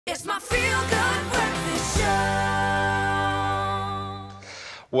It's my feel-good breakfast show.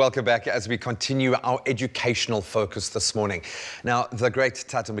 Welcome back as we continue our educational focus this morning. Now, the great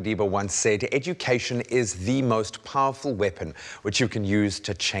Tata Madiba once said, education is the most powerful weapon which you can use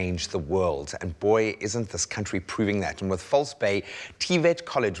to change the world. And boy, isn't this country proving that. And with False Bay TVET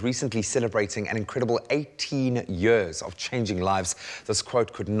College recently celebrating an incredible 18 years of changing lives, this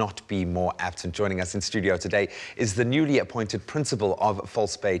quote could not be more apt. And joining us in studio today is the newly appointed principal of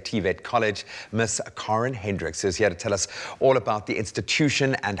False Bay TVET College, Miss Karin Hendricks, who's here to tell us all about the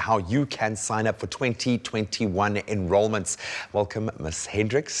institution and how you can sign up for 2021 enrollments. Welcome, Miss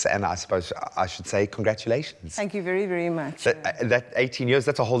Hendricks, and I suppose I should say congratulations. Thank you very, very much. That 18 years,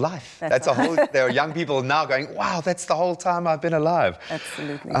 that's a whole life. That's a whole, there are young people now going, wow, that's the whole time I've been alive.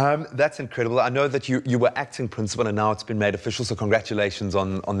 Absolutely. That's incredible. I know that you were acting principal and now it's been made official, so congratulations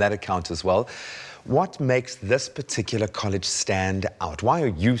on that account as well. What makes this particular college stand out? Why are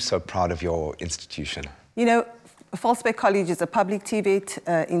you so proud of your institution? You know, False Bay College is a public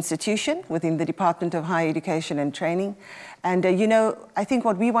TVET institution within the Department of Higher Education and Training. And, you know, I think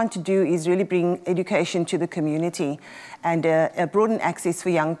what we want to do is really bring education to the community and broaden access for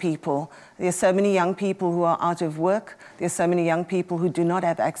young people. There are so many young people who are out of work. There are so many young people who do not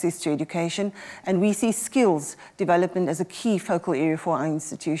have access to education. And we see skills development as a key focal area for our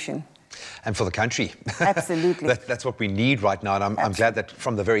institution. And for the country. Absolutely. That's what we need right now. And I'm glad that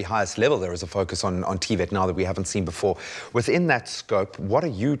from the very highest level there is a focus on TVET now that we haven't seen before. Within that scope, what are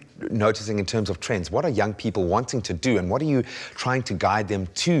you noticing in terms of trends? What are young people wanting to do and what are you trying to guide them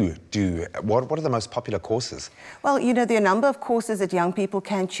to do? What are the most popular courses? Well, you know, there are a number of courses that young people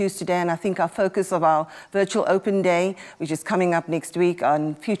can choose today, and I think our focus of our virtual open day, which is coming up next week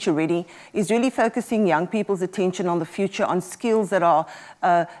on Future Ready, is really focusing young people's attention on the future, on skills that are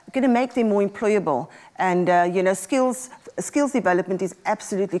going to make them more employable. And, you know, skills development is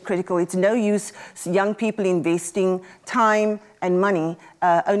absolutely critical. It's no use young people investing time and money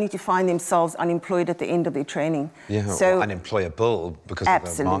only to find themselves unemployed at the end of their training. Yeah, so, or unemployable because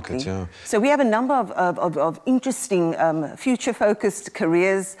of the market. Yeah. So we have a number of interesting future-focused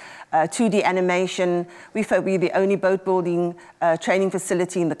careers, 2D animation. We're the only boat building training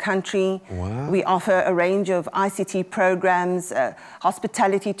facility in the country. Wow. We offer a range of ICT programs,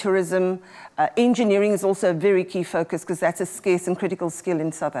 hospitality, tourism. Engineering is also a very key focus because that's a scarce and critical skill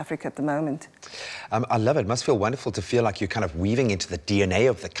in South Africa at the moment. I love it. It must feel wonderful to feel like you're kind of weaving into the DNA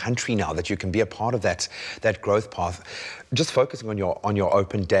of the country now, that you can be a part of that growth path. Just focusing on your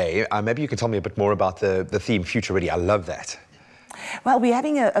open day, maybe you can tell me a bit more about the theme Future Ready. I love that. Well, we're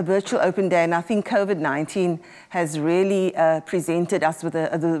having a virtual open day, and I think COVID-19 has really presented us with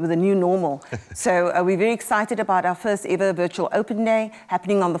a new normal. So we're very excited about our first ever virtual open day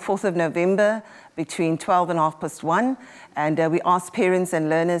happening on the 4th of November between 12 and 1:30. And we ask parents and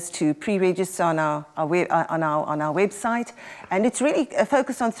learners to pre-register on our website. And it's really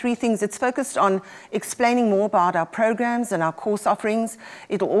focused on three things. It's focused on explaining more about our programs and our course offerings.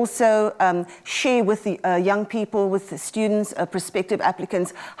 It'll also share with the young people, with the students, prospective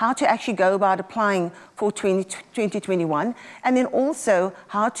applicants, how to actually go about applying for 2021, and then also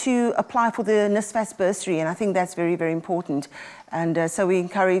how to apply for the NSFAS bursary. And I think that's very, very important. And so we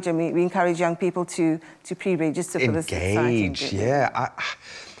encourage young people to pre-register for this exciting event. Yeah.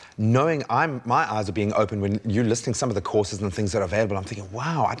 Knowing my eyes are being opened when you're listing some of the courses and things that are available, I'm thinking,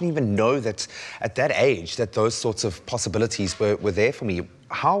 wow, I didn't even know that at that age that those sorts of possibilities were there for me.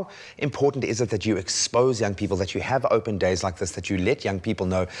 How important is it that you expose young people, that you have open days like this, that you let young people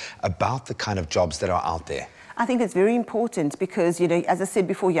know about the kind of jobs that are out there? I think it's very important because, you know, as I said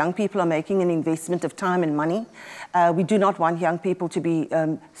before, young people are making an investment of time and money. We do not want young people to be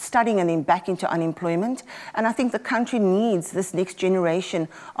studying and then back into unemployment. And I think the country needs this next generation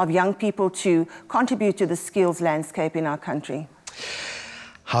of young people to contribute to the skills landscape in our country.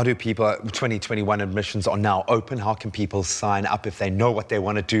 How do people, 2021 admissions are now open, how can people sign up if they know what they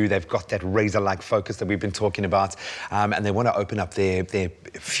want to do, they've got that razor-like focus that we've been talking about, and they want to open up their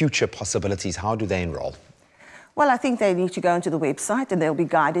future possibilities? How do they enroll? Well, I think they need to go onto the website and they'll be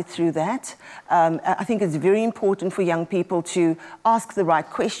guided through that. I think it's very important for young people to ask the right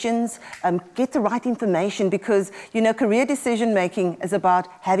questions, get the right information, because, you know, career decision-making is about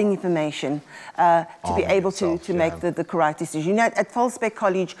having information to be able to make the correct decision. You know, at False Bay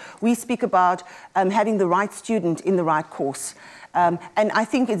College, we speak about having the right student in the right course. And I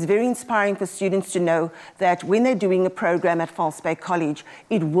think it's very inspiring for students to know that when they're doing a program at False Bay College,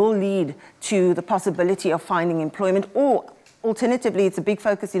 it will lead to the possibility of finding employment, or alternatively, it's a big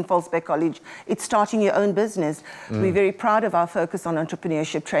focus in False Bay College, it's starting your own business. We're very proud of our focus on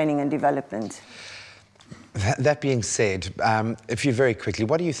entrepreneurship training and development. That being said, if you very quickly,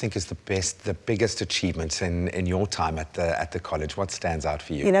 what do you think is the biggest achievement in your time at the college? What stands out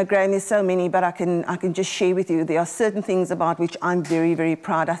for you? You know, Graham, there's so many, but I can just share with you. There are certain things about which I'm very, very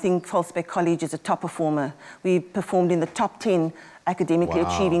proud. I think False Bay College is a top performer. We performed in the top 10 academically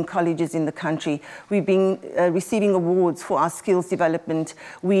achieving colleges in the country. We've been receiving awards for our skills development.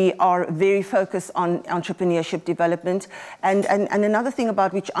 We are very focused on entrepreneurship development. And another thing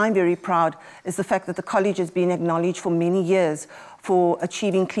about which I'm very proud is the fact that the college has been acknowledged for many years for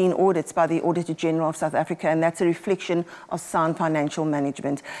achieving clean audits by the Auditor General of South Africa, and that's a reflection of sound financial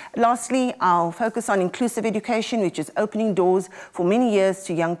management. Lastly, I'll focus on inclusive education, which is opening doors for many years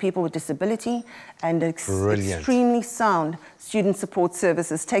to young people with disability, and extremely sound student support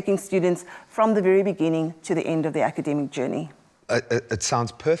services, taking students from the very beginning to the end of their academic journey. It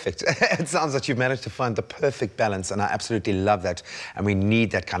sounds perfect. It sounds like you've managed to find the perfect balance, and I absolutely love that. And we need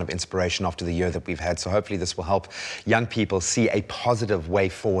that kind of inspiration after the year that we've had. So hopefully this will help young people see a positive way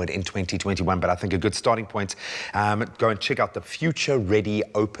forward in 2021. But I think a good starting point, go and check out the Future Ready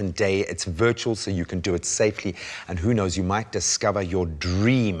Open Day. It's virtual, so you can do it safely. And who knows, you might discover your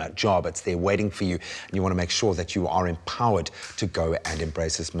dream job. It's there waiting for you. And you want to make sure that you are empowered to go and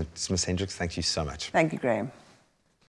embrace this. Ms. Hendricks, thank you so much. Thank you, Graham.